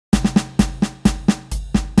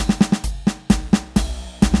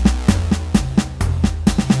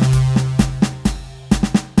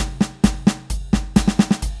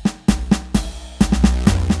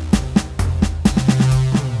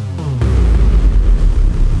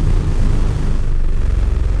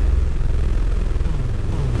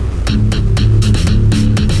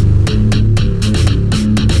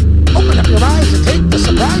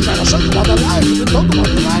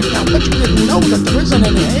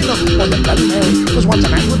potato, or the Bloody Mary was once a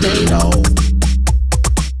mashed potato.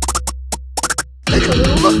 Take a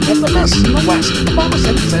little look at the mess in the West. Obama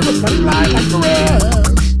said to say was funny lie like the rest.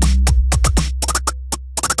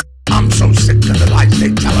 I'm so sick of the lies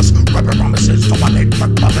they tell us, rubber promises to one eight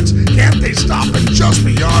front puppets. Can't they stop and just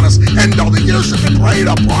be honest? End all the years that they preyed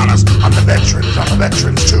upon us. On the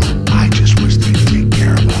veterans too. I just wish they'd take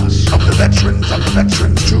care of us. Of the veterans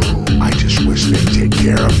too. I just wish they'd take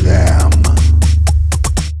care of them.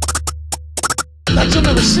 That's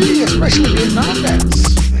another city, especially Vietnam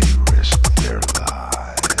vets. They risked their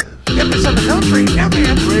lives. Get this in the country, now they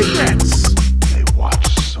have regrets. They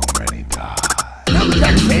watched so many die. Now the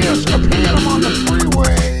taxpayers are paying them on the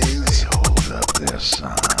freeways. They hold up their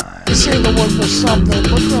sign. They say the work for something,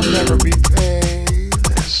 but they'll never be paid.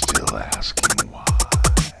 They're still asking why.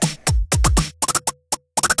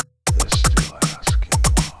 They're still asking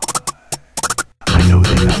why. I know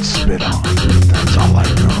they got spit on, but that's all I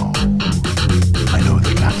know. I know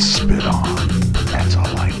they got spit on, but that's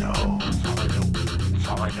all I know. That's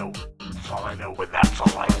all I know. That's all I know. But that's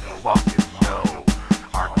all I fucking know.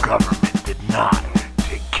 Our government did not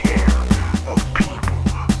take care of people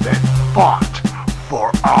that fought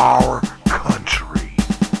for our country.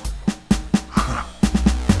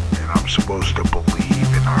 And I'm supposed to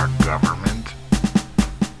believe in our government?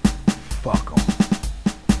 Fuck 'em.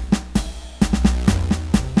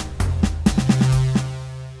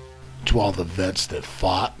 To all the vets that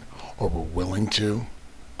fought or were willing to,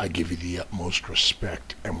 I give you the utmost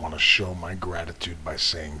respect and want to show my gratitude by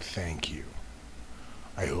saying thank you.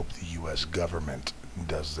 I hope the U.S. government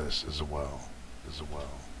does this as well.